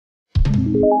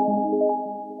速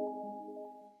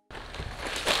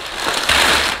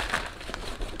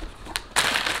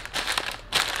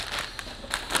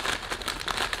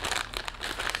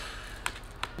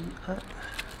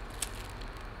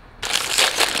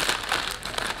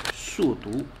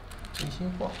读，真心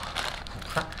话，武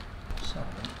汉、厦门、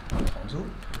杭州，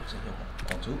这些话，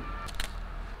广州，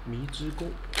迷之宫，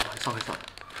上海上海，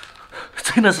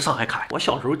真的是上海卡。我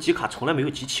小时候集卡从来没有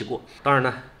集齐过，当然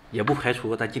呢，也不排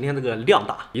除咱今天这个量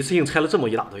大，一次性拆了这么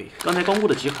一大堆。刚才光顾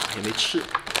的集卡也没吃，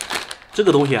这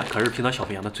个东西啊，可是平常小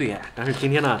肥羊的最爱，但是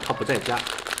今天呢，他不在家。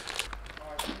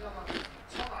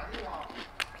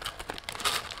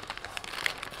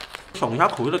 小龙虾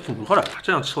口味的挺不错的，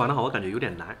这样吃完的话，我感觉有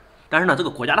点难。但是呢，这个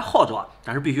国家的号召啊，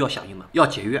咱是必须要响应的，要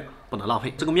节约，不能浪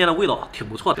费。这个面的味道挺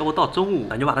不错的，要不到中午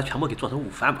咱就把它全部给做成午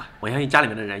饭吧。我相信家里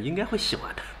面的人应该会喜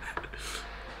欢的。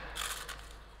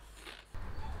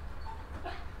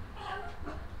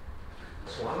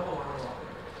吃完了吗？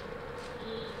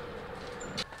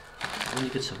我一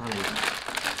个吃饭了，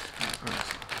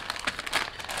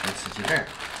没吃鸡蛋，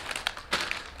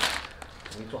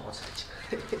我给你做好吃的鸡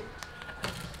蛋。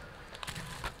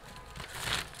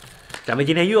咱们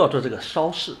今天又要做这个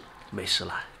烧式美食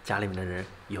了，家里面的人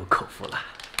有口福了，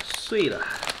碎了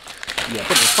也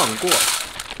不能放过。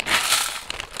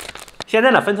现在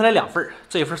呢分成了2份，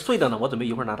这一份碎的呢，我准备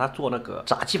一会儿拿它做那个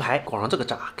炸鸡排，裹上这个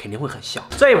炸肯定会很香。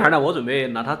这一盘呢，我准备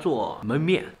拿它做焖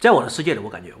面。在我的世界里，我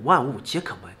感觉万物皆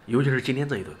可焖，尤其是今天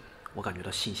这一顿，我感觉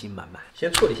到信心满满。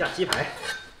先处理一下鸡排，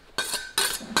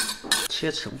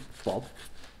切成薄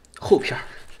厚片，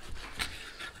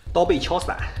刀背敲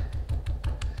散。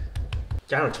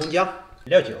 加上葱姜、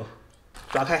料酒，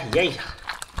抓开腌一下，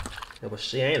要不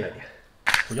食盐也来点，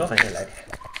胡椒粉也来点，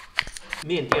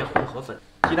面店混合粉、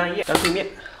鸡蛋液、干脆面，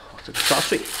这个抓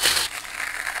碎，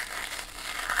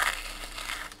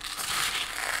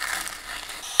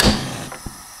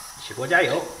起锅加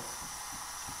油，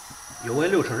油温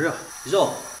6成热，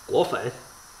肉、果粉、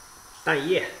蛋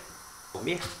液、炒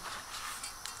面，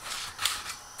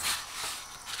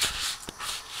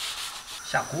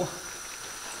下锅。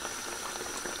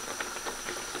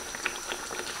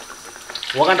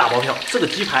 我敢打包票，这个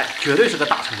鸡排绝对是个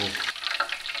大成功，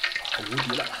无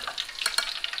敌了！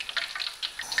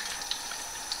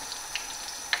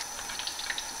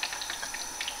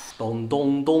咚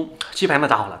咚咚，鸡排呢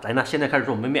炸好了，咱呢现在开始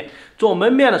做焖面。做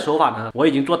焖面的手法呢，我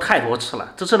已经做太多次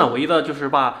了。这次呢，唯一的就是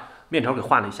把面条给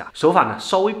换了一下，手法呢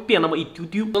稍微变那么一丢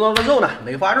丢。做到的肉呢，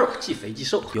梅花肉，既肥既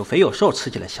瘦，有肥有瘦，吃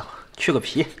起来香。去个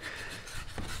皮，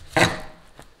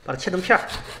把它切成片儿。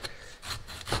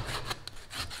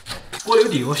 锅里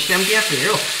底先煸肥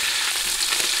肉，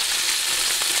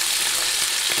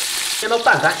煸到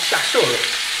半干下瘦肉，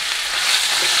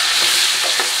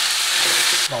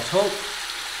老抽、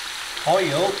蚝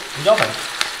油、胡椒粉，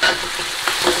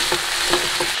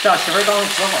下媳妇刚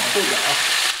煮好的豆角。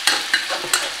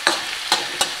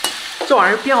这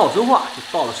玩意儿煸好之后啊，就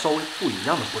到了稍微不一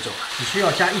样的步骤了，只需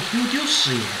要加一丢丢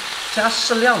食盐，加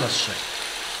适量的水，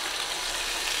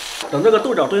等这个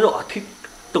豆角炖肉啊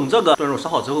等这个炖肉烧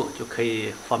好之后，就可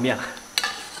以放面了。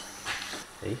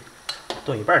哎，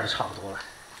炖一半就差不多了。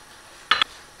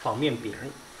放面饼，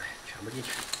全部进去，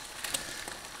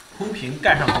铺平，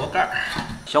盖上锅盖，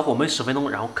小火焖10分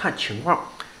钟，然后看情况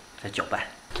再搅拌。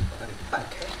把它给拌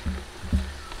开。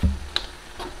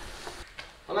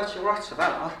好了，青花吃饭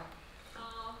了啊。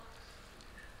好。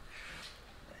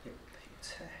来点配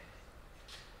菜，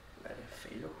来点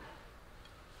肥肉。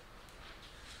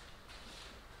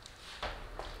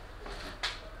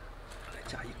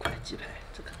 加一块鸡排，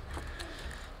这个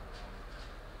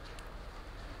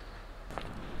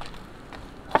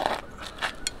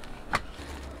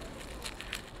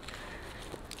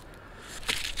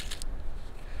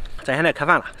咱现在开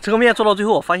饭了。这个面做到最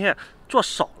后，我发现做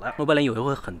少了，我本来以为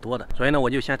会很多的，所以呢，我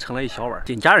就先盛了一小碗，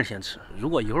给家人先吃。如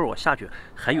果一会儿我下去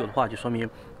还有的话，就说明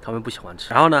他们不喜欢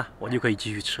吃。然后呢，我就可以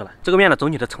继续吃了。这个面的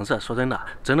总体的成色，说真的，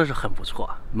真的是很不错。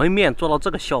焖面做到这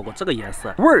个效果，这个颜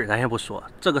色，味儿咱先不说，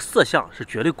这个色相是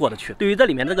绝对过得去。对于这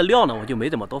里面这个料呢，我就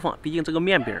没怎么多放，毕竟这个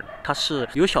面饼它是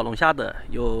有小龙虾的，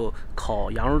有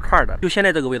烤羊肉串的，就现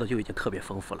在这个味道就已经特别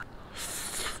丰富了。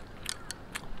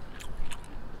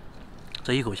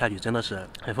 这一口下去真的是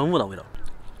很丰富的味道，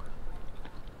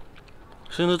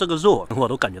甚至这个肉我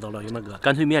都感觉到了有那个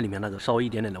干脆面里面那个稍微一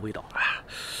点点的味道。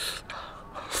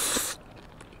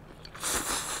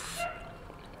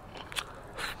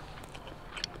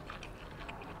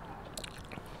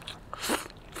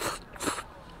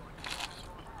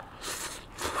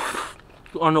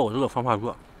就按照我这个方法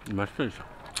做，你们试一试，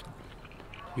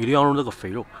一定要用这个肥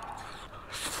肉。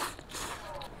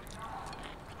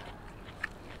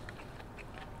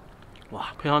哇，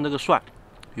配上这个蒜，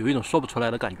有一种说不出来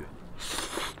的感觉，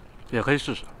也可以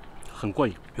试试，很过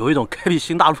瘾，有一种开辟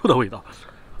新大陆的味道。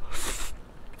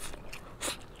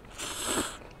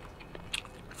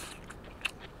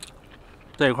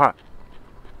这一块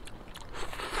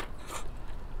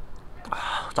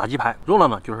炸鸡排用了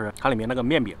呢，就是它里面那个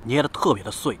面饼捏的特别的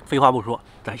碎。废话不说，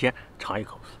咱先尝一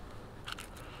口。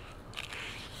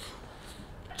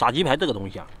炸鸡排这个东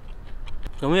西啊，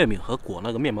跟面饼和裹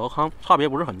那个面包糠差别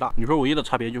不是很大。你说唯一的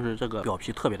差别就是这个表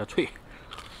皮特别的脆。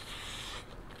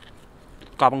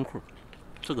嘎嘣裤，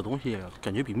这个东西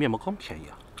感觉比面包糠便宜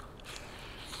啊。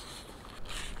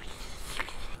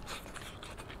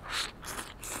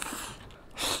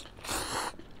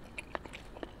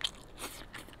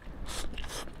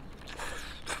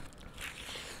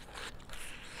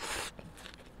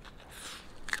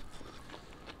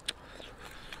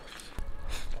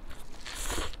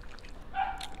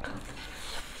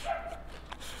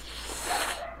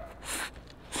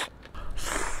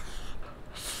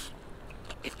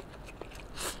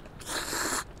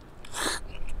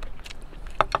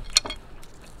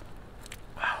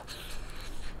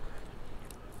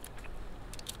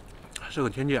这个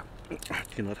天气啊，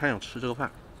顶着太阳吃这个饭，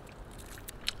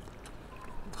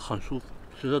很舒服。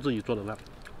吃着自己做的饭，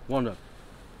望着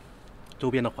周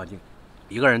边的环境，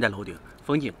一个人在楼顶，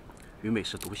风景与美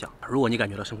食独享。如果你感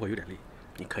觉到生活有点累，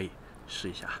你可以试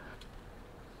一下。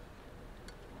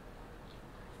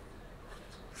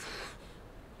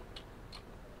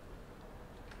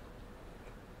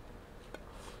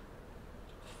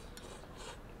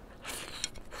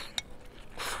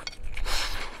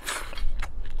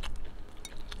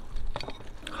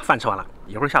饭吃完了，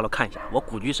一会儿下楼看一下，我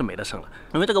估计是没得剩了，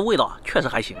因为这个味道确实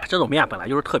还行。这种面本来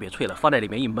就是特别脆的，放在里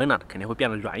面一焖呢，肯定会变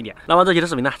得软一点。那么这期的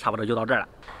视频呢，差不多就到这儿了。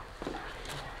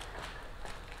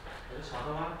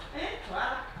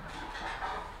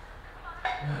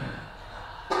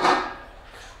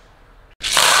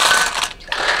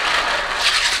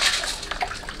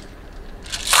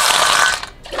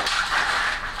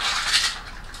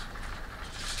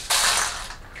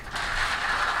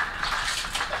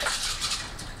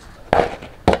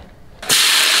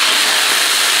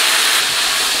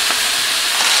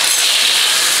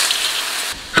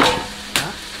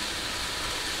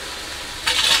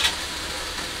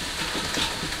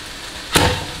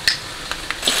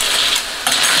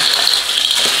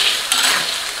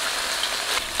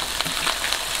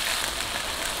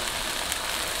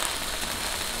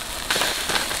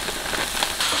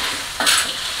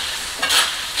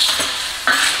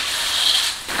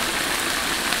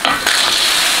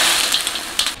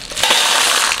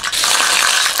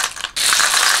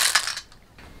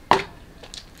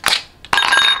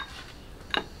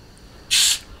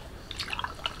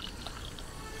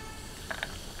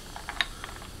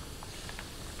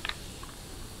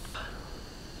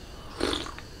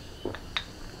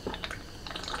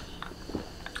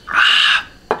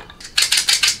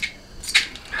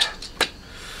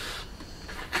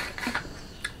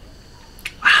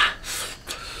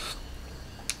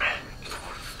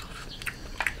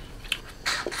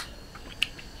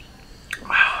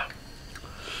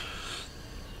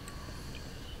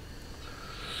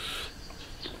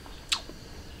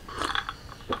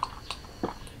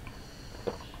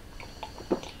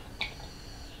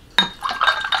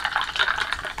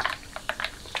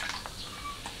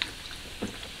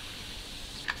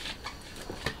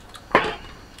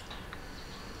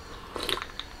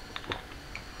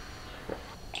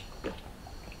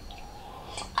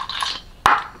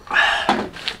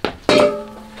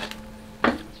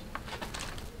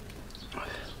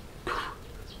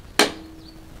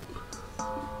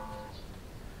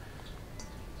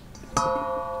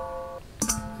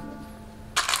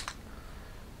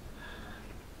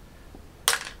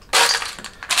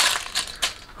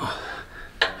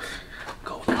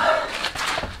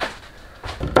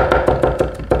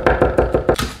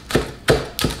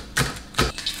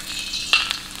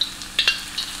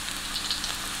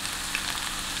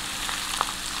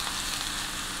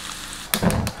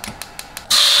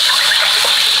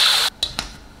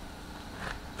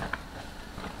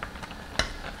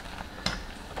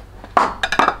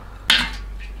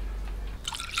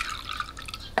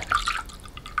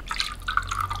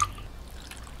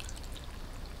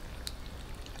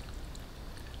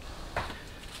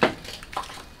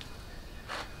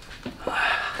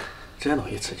这东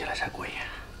西吃起来才过瘾。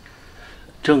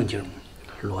正经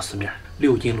螺丝面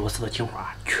，6斤螺丝的精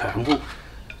华全部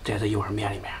在这一碗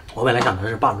面里面。我本来想的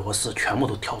是把螺丝全部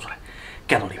都挑出来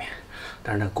盖到里面，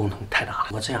但是那个工程太大了。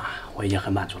不过这样我已经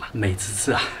很满足了。美滋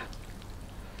滋啊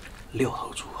，6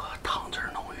头猪。